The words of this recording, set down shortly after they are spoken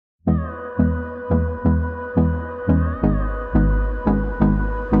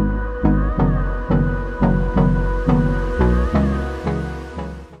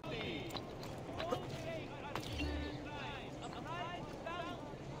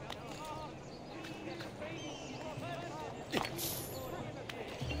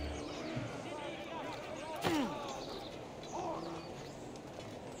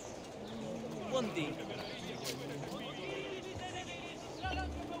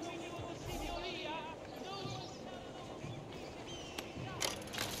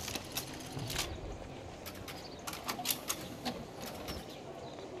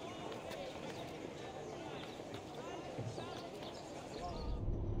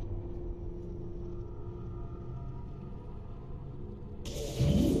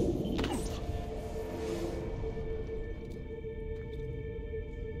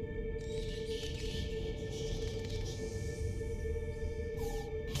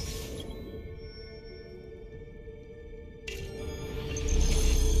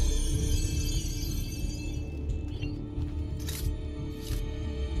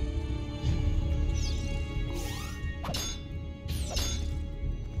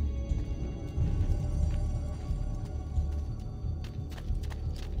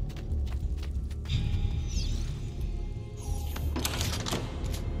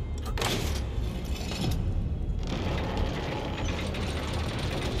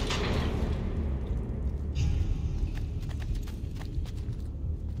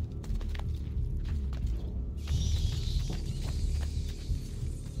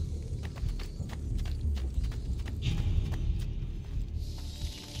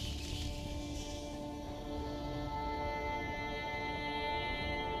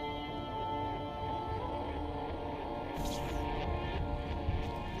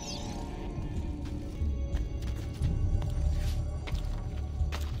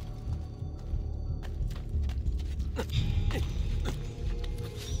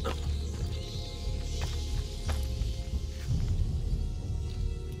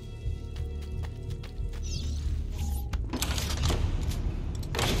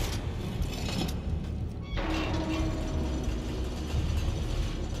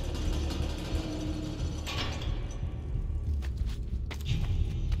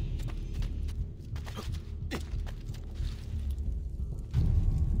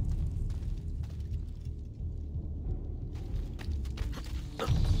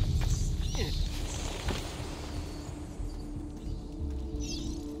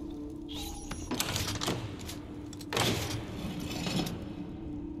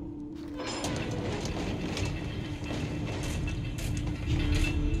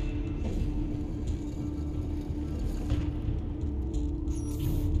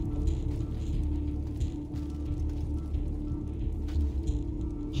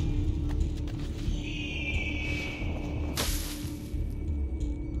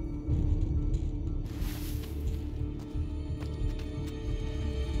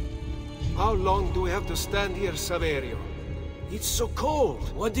How long do we have to stand here, Saverio? It's so cold.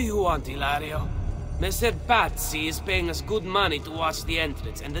 What do you want, Hilario? Messer Pazzi is paying us good money to watch the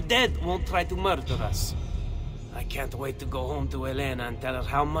entrance, and the dead won't try to murder us. I can't wait to go home to Elena and tell her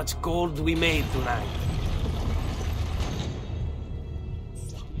how much gold we made tonight.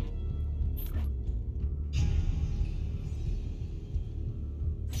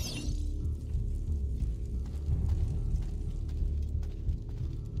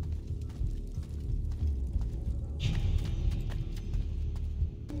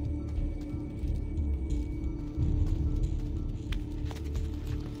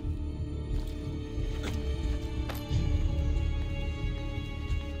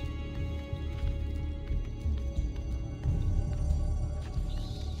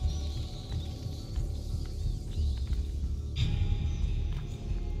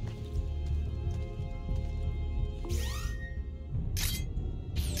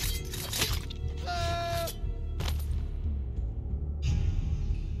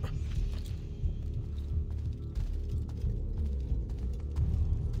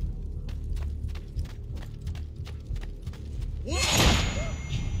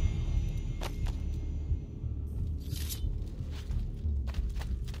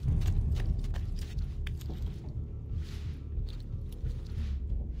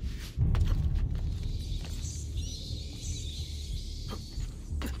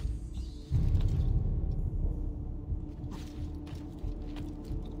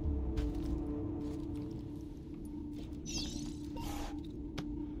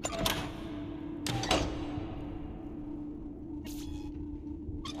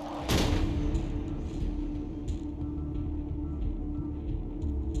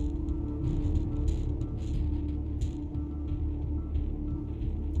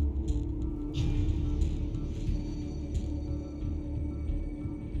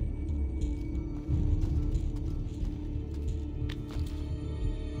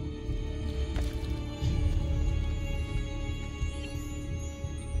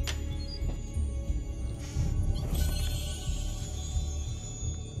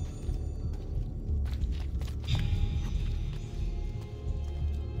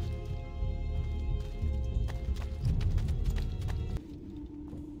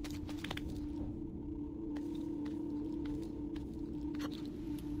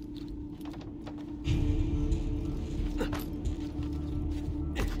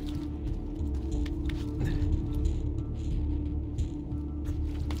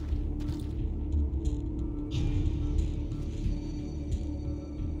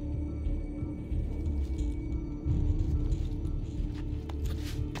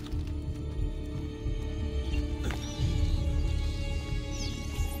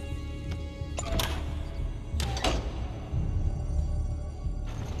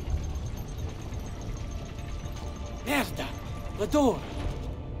 Merda! The door!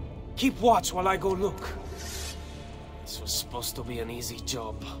 Keep watch while I go look. This was supposed to be an easy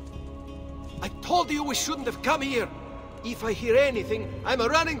job. I told you we shouldn't have come here. If I hear anything, I'm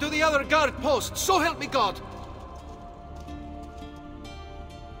running to the other guard post, so help me God!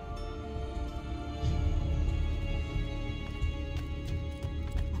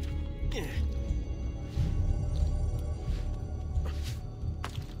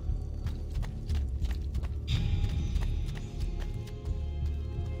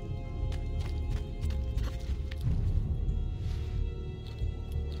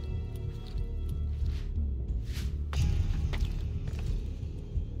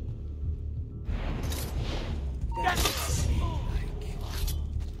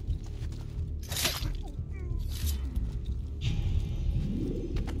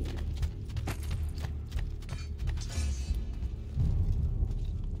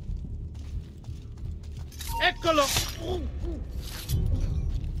 Eccolo!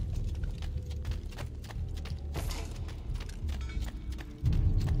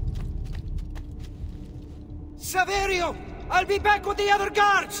 Saverio! I'll be back with the other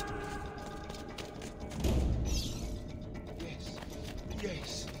guards! Yes.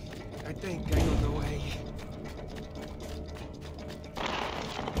 Yes. I think I know the way.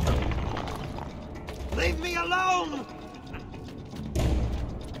 Leave me alone!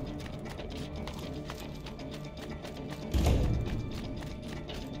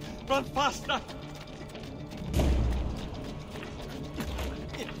 Run faster!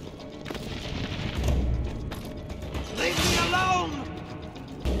 Leave me alone!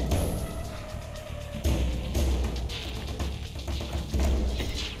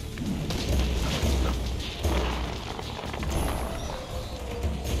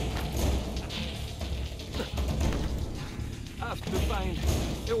 I have to find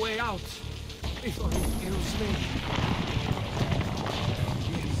a way out before he kills me.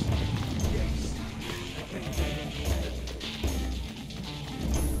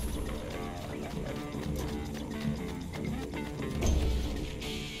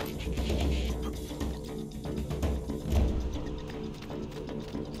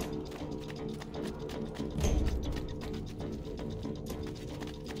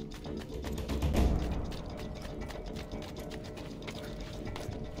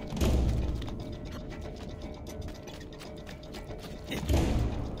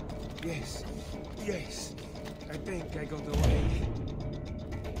 Yes. Yes, yes. I think I got away.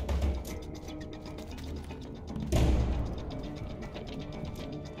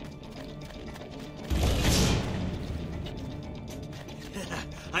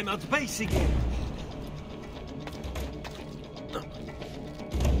 I'm out base again.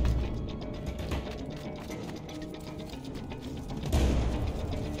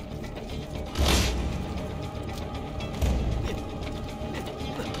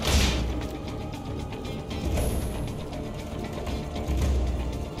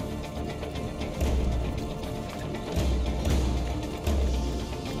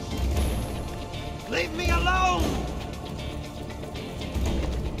 Leave me alone!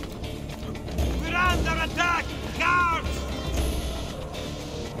 We're under attack! Guards!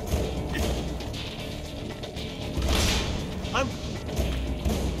 I'm...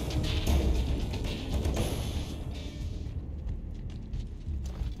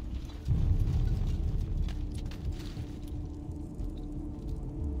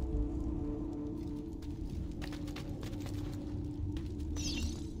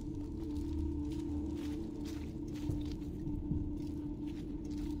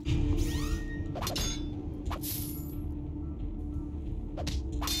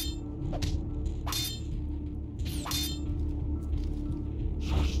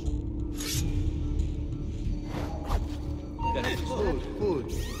 Food.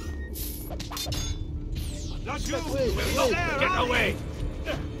 Not you! Get away!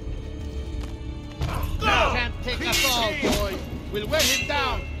 No! Can't take us all, boys. We'll wear him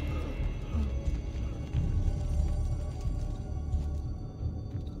down.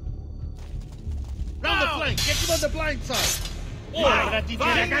 Round the flank. Get him on the blind side.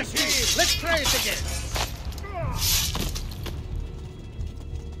 Let's try it again.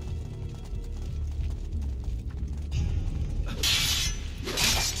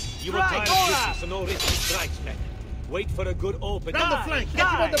 You were tired of this, so no risky strikes, men. Wait for a good opening. Round the flank. Get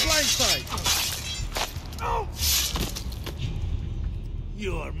him on the blind side.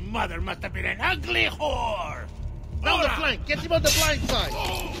 Your mother must have been an ugly whore. Round the flank. Get him on the blind side.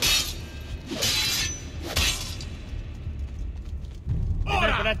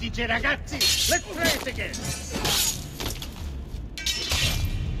 Ora! Dice ragazzi. Let's try it again.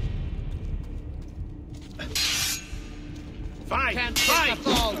 Fight! Can't take us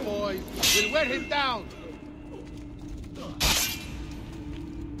all, boys. We'll wear him down.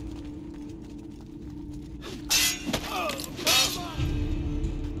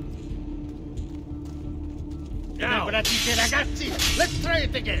 Now! Dice ragazzi. Let's try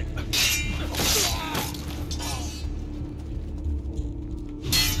it again.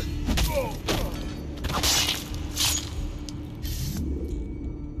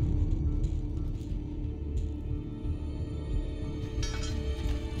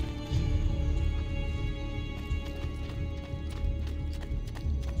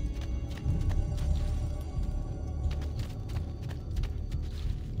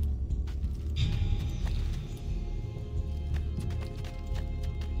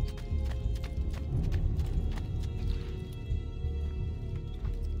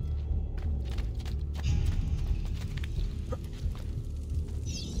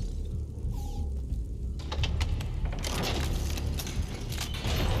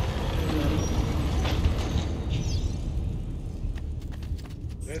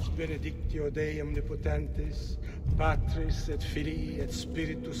 benedictio Dei omnipotentis, Patris et Filii et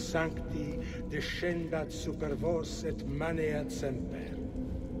Spiritus Sancti, descendat super vos et maneat semper.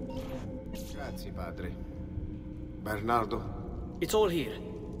 Grazie, Padre. Bernardo? It's all here.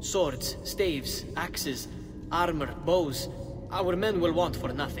 Swords, staves, axes, armor, bows. Our men will want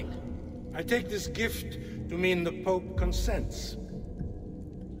for nothing. I take this gift to mean the Pope consents.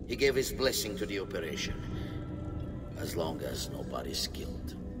 He gave his blessing to the operation. As long as nobody's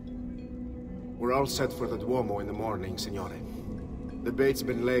killed. We're all set for the Duomo in the morning, Signore. The bait's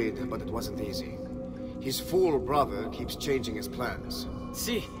been laid, but it wasn't easy. His fool brother keeps changing his plans.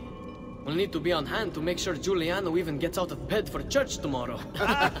 See, we'll need to be on hand to make sure Giuliano even gets out of bed for church tomorrow.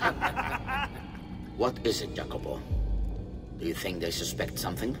 What is it, Jacopo? Do you think they suspect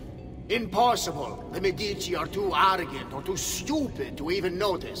something? Impossible. The Medici are too arrogant or too stupid to even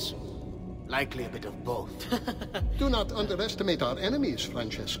notice. Likely a bit of both. Do not underestimate our enemies,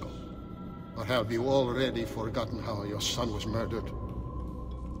 Francesco. Or have you already forgotten how your son was murdered?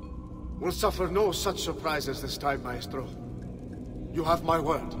 We'll suffer no such surprises this time, Maestro. You have my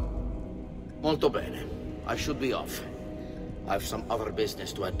word. Molto bene. I should be off. I've some other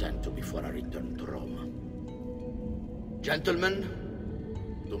business to attend to before I return to Rome. Gentlemen,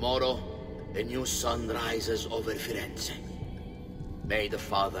 tomorrow, a new sun rises over Firenze. May the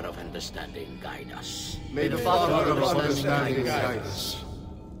Father of Understanding guide us. May the Father of Understanding guide us.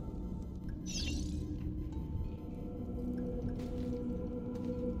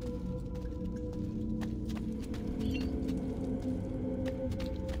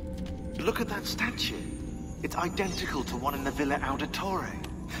 Look at that statue. It's identical to one in the Villa Auditore.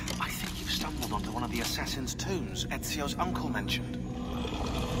 I think you've stumbled onto one of the assassin's tombs Ezio's uncle mentioned.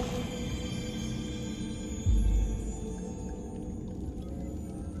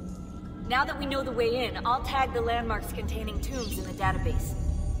 Now that we know the way in, I'll tag the landmarks containing tombs in the database.